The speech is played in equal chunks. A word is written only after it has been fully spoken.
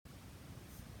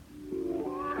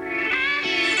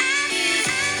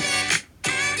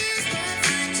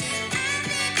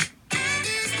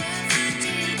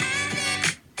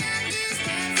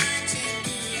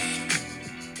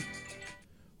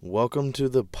Welcome to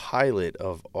the pilot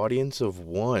of Audience of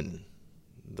One,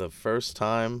 the first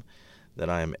time that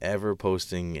I am ever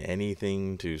posting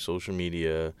anything to social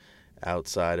media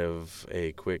outside of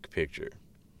a quick picture.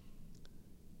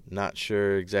 Not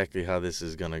sure exactly how this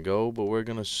is going to go, but we're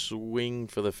going to swing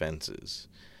for the fences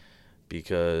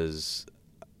because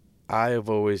I have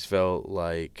always felt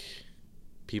like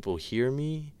people hear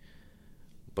me,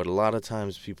 but a lot of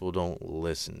times people don't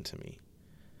listen to me.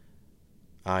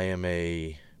 I am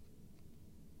a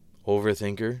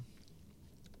overthinker.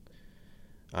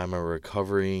 I'm a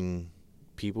recovering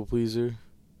people pleaser.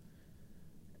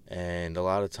 And a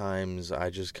lot of times I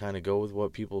just kind of go with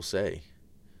what people say.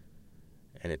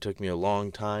 And it took me a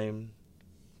long time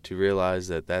to realize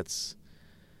that that's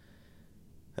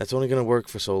only going to work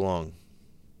for so long.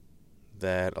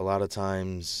 That a lot of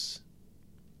times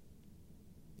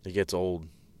it gets old.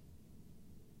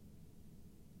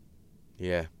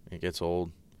 Yeah, it gets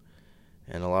old.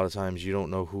 And a lot of times you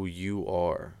don't know who you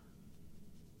are.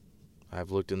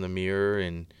 I've looked in the mirror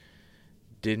and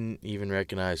didn't even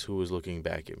recognize who was looking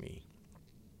back at me.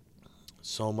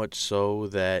 So much so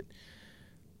that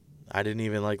I didn't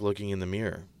even like looking in the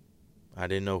mirror. I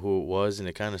didn't know who it was, and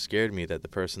it kind of scared me that the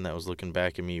person that was looking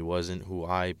back at me wasn't who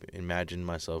I imagined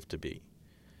myself to be.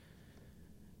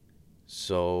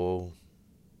 So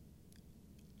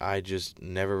I just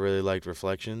never really liked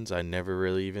reflections. I never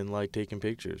really even liked taking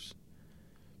pictures.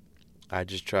 I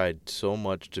just tried so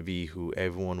much to be who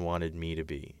everyone wanted me to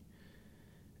be.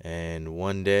 And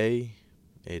one day,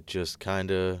 it just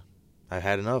I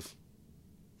had enough.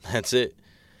 That's it.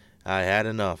 I had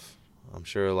enough. I'm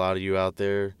sure a lot of you out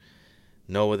there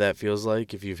know what that feels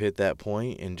like if you've hit that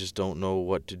point and just don't know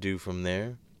what to do from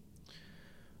there.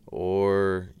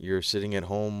 Or you're sitting at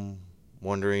home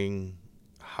wondering,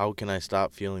 how can I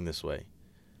stop feeling this way?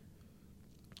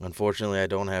 Unfortunately, I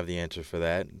don't have the answer for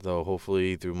that, though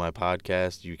hopefully through my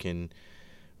podcast you can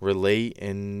relate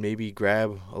and maybe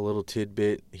grab a little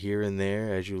tidbit here and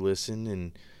there as you listen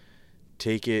and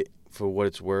take it for what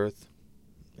it's worth,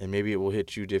 and maybe it will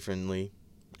hit you differently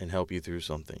and help you through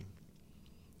something.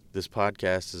 This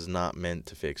podcast is not meant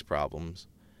to fix problems.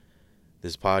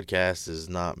 This podcast is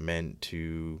not meant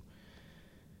to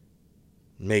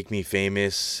make me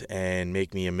famous and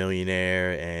make me a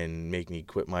millionaire and make me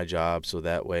quit my job so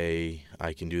that way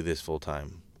I can do this full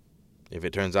time. If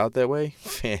it turns out that way,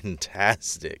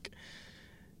 fantastic.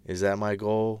 Is that my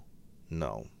goal?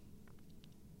 No.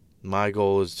 My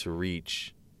goal is to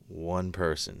reach one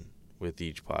person with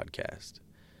each podcast.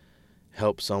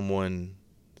 Help someone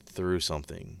through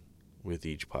something with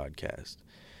each podcast.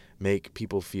 Make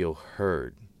people feel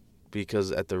heard.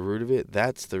 Because at the root of it,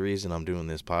 that's the reason I'm doing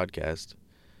this podcast.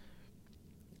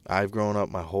 I've grown up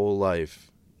my whole life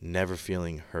never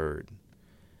feeling heard.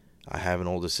 I have an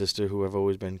older sister who I've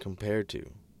always been compared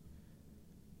to.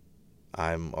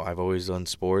 I've always done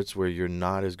sports where you're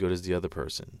not as good as the other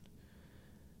person.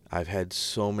 I've had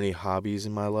so many hobbies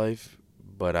in my life,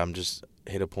 but I'm just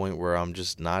hit a point where I'm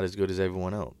just not as good as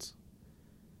everyone else.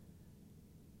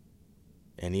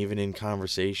 And even in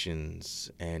conversations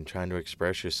and trying to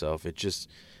express yourself,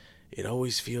 it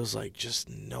always feels like just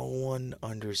no one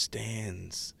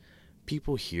understands.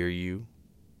 People hear you.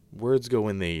 Words go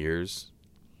in their ears.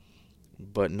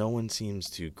 But no one seems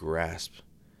to grasp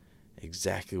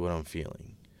exactly what I'm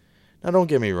feeling. Now, don't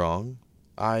get me wrong.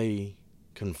 I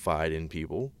confide in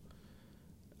people.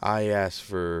 I ask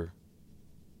for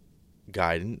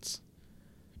guidance.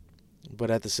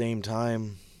 But at the same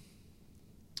time,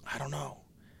 I don't know.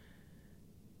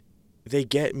 They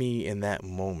get me in that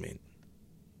moment.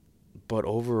 But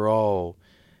overall,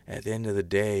 at the end of the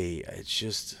day,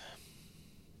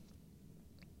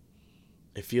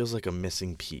 it feels like a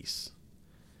missing piece.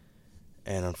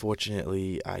 And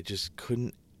unfortunately, I just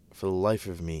couldn't, for the life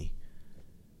of me,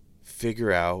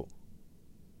 figure out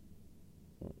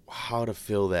how to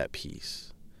fill that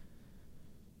piece.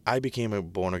 I became a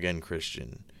born-again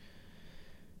Christian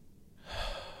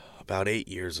about 8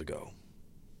 years ago.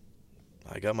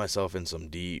 I got myself in some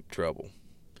deep trouble.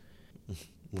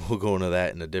 We'll go into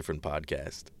that in a different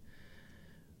podcast.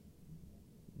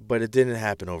 But it didn't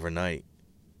happen overnight.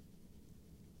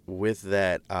 With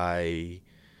that, I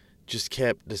just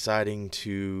kept deciding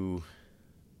to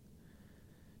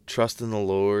trust in the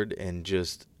Lord and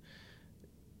just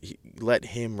let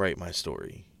Him write my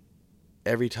story.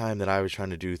 Every time that I was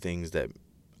trying to do things that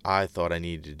I thought I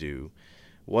needed to do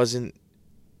wasn't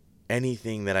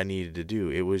anything that I needed to do.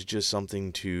 It was just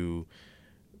something to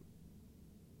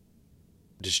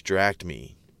distract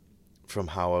me from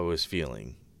how I was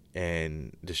feeling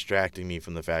and distracting me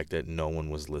from the fact that no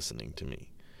one was listening to me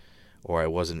or I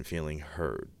wasn't feeling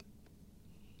heard.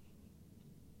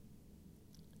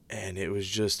 And it was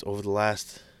just over the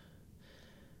last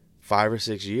 5 or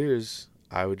 6 years,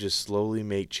 I would just slowly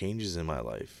make changes in my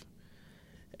life.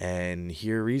 And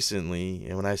here recently,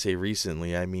 and when I say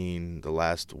recently, I mean the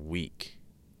last week,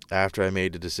 after I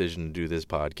made the decision to do this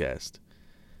podcast,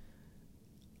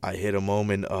 I hit a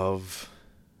moment of,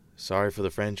 sorry for the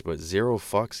French, but zero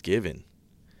fucks given.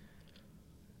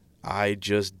 I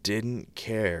just didn't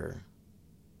care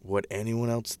what anyone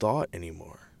else thought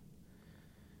anymore.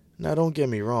 Now, don't get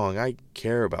me wrong, I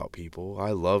care about people. I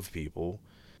love people.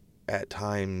 At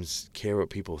times, care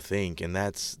what people think, and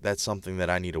that's something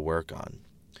that I need to work on.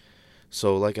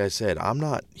 So, like I said, I'm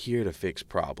not here to fix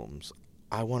problems.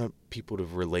 I want people to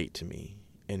relate to me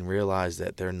and realize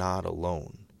that they're not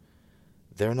alone.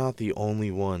 They're not the only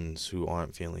ones who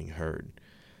aren't feeling heard.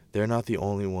 They're not the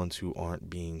only ones who aren't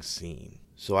being seen.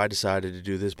 So I decided to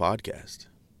do this podcast.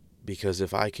 Because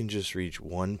if I can just reach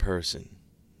one person,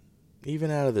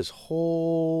 even out of this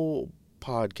whole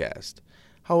podcast,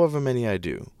 however many I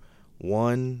do,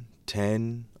 1,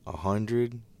 10,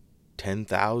 100,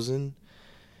 10,000,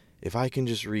 if I can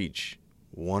just reach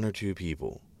 1 or 2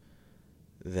 people,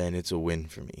 then it's a win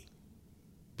for me.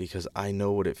 Because I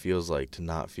know what it feels like to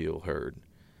not feel heard,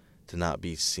 to not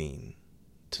be seen,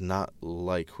 to not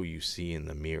like who you see in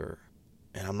the mirror.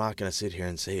 And I'm not going to sit here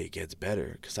and say it gets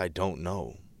better, because I don't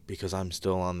know, because I'm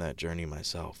still on that journey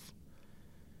myself.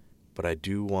 But I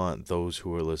do want those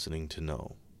who are listening to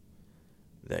know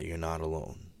that you're not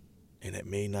alone. And it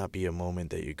may not be a moment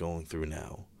that you're going through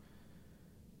now,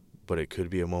 but it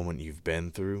could be a moment you've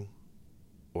been through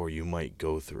or you might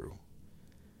go through.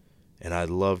 And I'd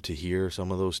love to hear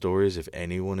some of those stories if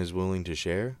anyone is willing to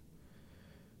share.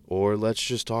 Or let's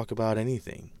just talk about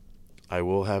anything. I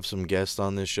will have some guests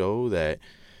on this show that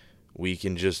we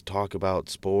can just talk about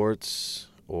sports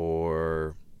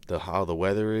or how the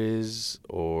weather is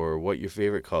or what your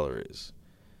favorite color is.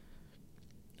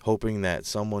 Hoping that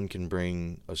someone can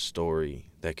bring a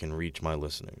story that can reach my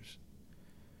listeners.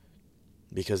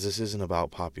 Because this isn't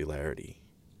about popularity.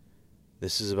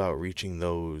 This is about reaching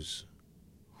those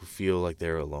who feel like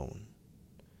they're alone.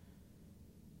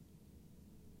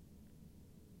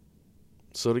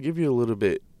 So to give you a little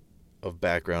bit of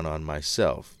background on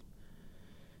myself,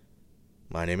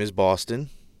 my name is Boston.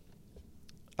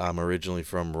 I'm originally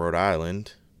from Rhode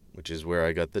Island, which is where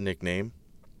I got the nickname.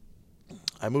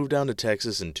 I moved down to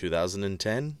Texas in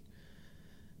 2010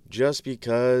 just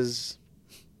because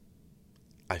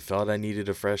I felt I needed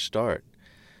a fresh start.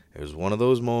 It was one of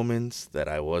those moments that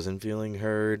I wasn't feeling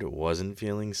heard, wasn't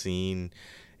feeling seen,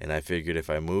 and I figured if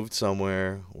I moved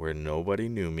somewhere where nobody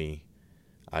knew me,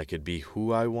 I could be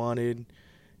who I wanted,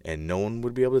 and no one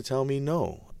would be able to tell me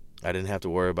no. I didn't have to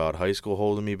worry about high school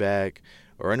holding me back,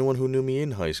 or anyone who knew me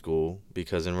in high school,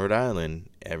 because in Rhode Island,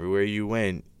 everywhere you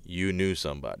went, you knew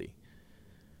somebody.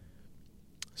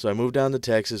 So I moved down to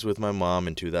Texas with my mom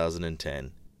in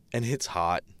 2010, and it's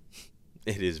hot.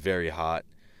 It is very hot.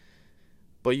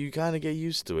 But you kind of get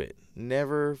used to it.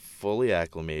 Never fully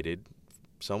acclimated.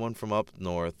 Someone from up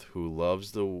north who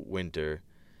loves the winter,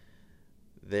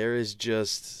 there is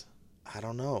just, I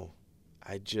don't know.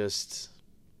 I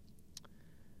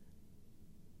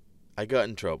got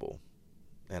in trouble,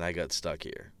 and I got stuck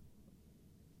here.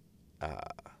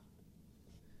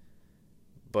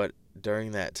 But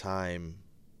during that time,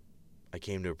 I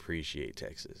came to appreciate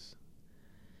Texas.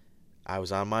 I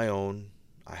was on my own.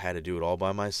 I had to do it all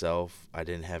by myself. I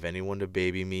didn't have anyone to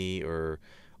baby me or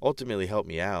ultimately help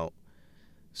me out.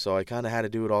 So I kind of had to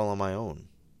do it all on my own.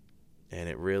 And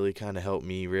it really kind of helped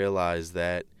me realize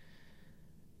that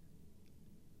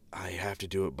I have to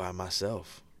do it by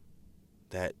myself.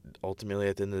 That ultimately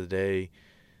at the end of the day,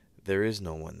 there is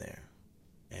no one there.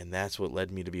 And that's what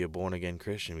led me to be a born-again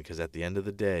Christian, because at the end of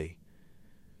the day,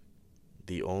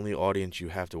 the only audience you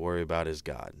have to worry about is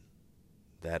God.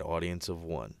 That audience of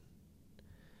one.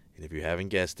 And if you haven't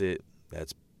guessed it,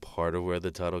 that's part of where the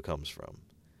title comes from.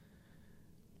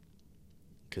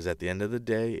 Because at the end of the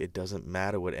day, it doesn't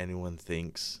matter what anyone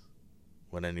thinks,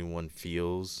 what anyone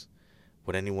feels,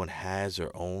 what anyone has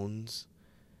or owns.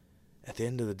 At the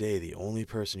end of the day, the only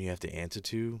person you have to answer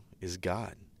to is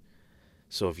God.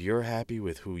 So if you're happy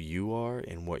with who you are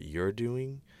and what you're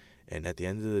doing, and at the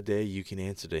end of the day you can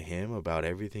answer to Him about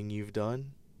everything you've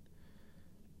done,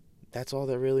 that's all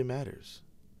that really matters.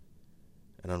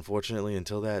 And unfortunately,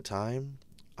 until that time,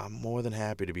 I'm more than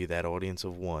happy to be that audience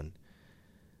of one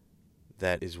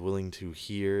that is willing to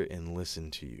hear and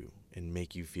listen to you and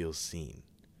make you feel seen.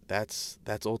 That's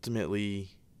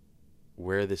ultimately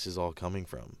where this is all coming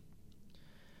from.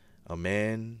 A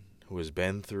man who has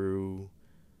been through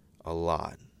a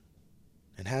lot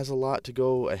and has a lot to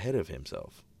go ahead of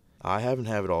himself. I haven't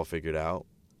have it all figured out.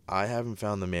 I haven't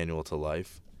found the manual to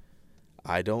life.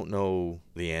 I don't know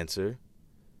the answer.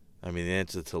 I mean, the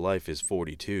answer to life is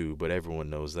 42, but everyone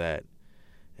knows that.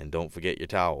 And don't forget your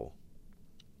towel.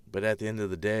 But at the end of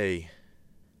the day,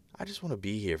 I just want to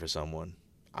be here for someone.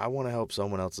 I want to help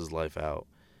someone else's life out.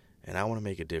 And I want to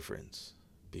make a difference.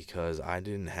 Because I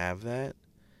didn't have that.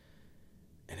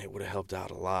 And it would have helped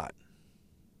out a lot.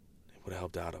 It would have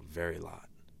helped out a very lot.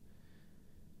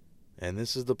 And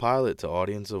this is the pilot to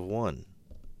audience of one.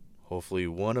 Hopefully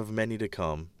one of many to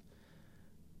come.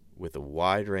 With a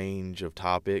wide range of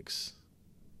topics.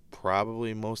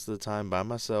 Probably most of the time by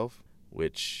myself.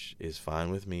 Which is fine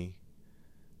with me.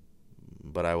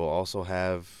 But I will also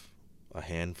have a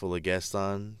handful of guests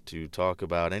on to talk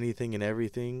about anything and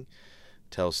everything,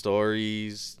 tell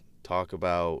stories, talk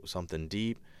about something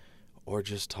deep, or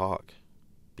just talk.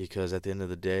 Because at the end of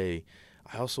the day,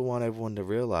 I also want everyone to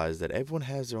realize that everyone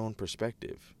has their own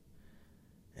perspective.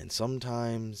 And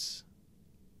sometimes,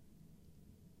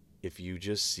 if you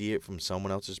just see it from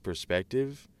someone else's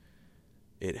perspective,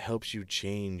 it helps you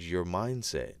change your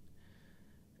mindset.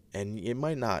 And it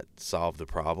might not solve the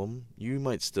problem. You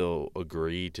might still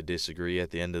agree to disagree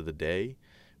at the end of the day,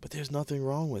 but there's nothing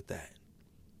wrong with that.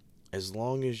 As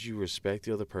long as you respect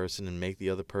the other person and make the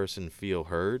other person feel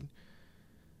heard,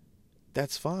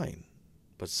 that's fine.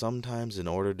 But sometimes in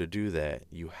order to do that,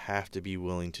 you have to be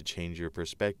willing to change your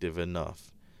perspective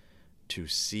enough to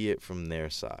see it from their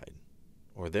side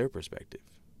or their perspective.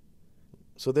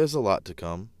 So there's a lot to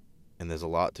come, and there's a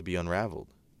lot to be unraveled.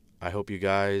 I hope you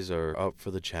guys are up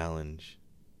for the challenge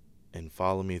and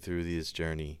follow me through this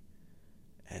journey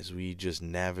as we just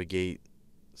navigate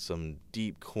some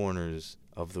deep corners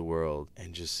of the world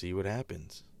and just see what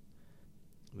happens.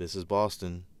 This is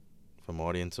Boston from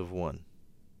Audience of One.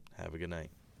 Have a good night.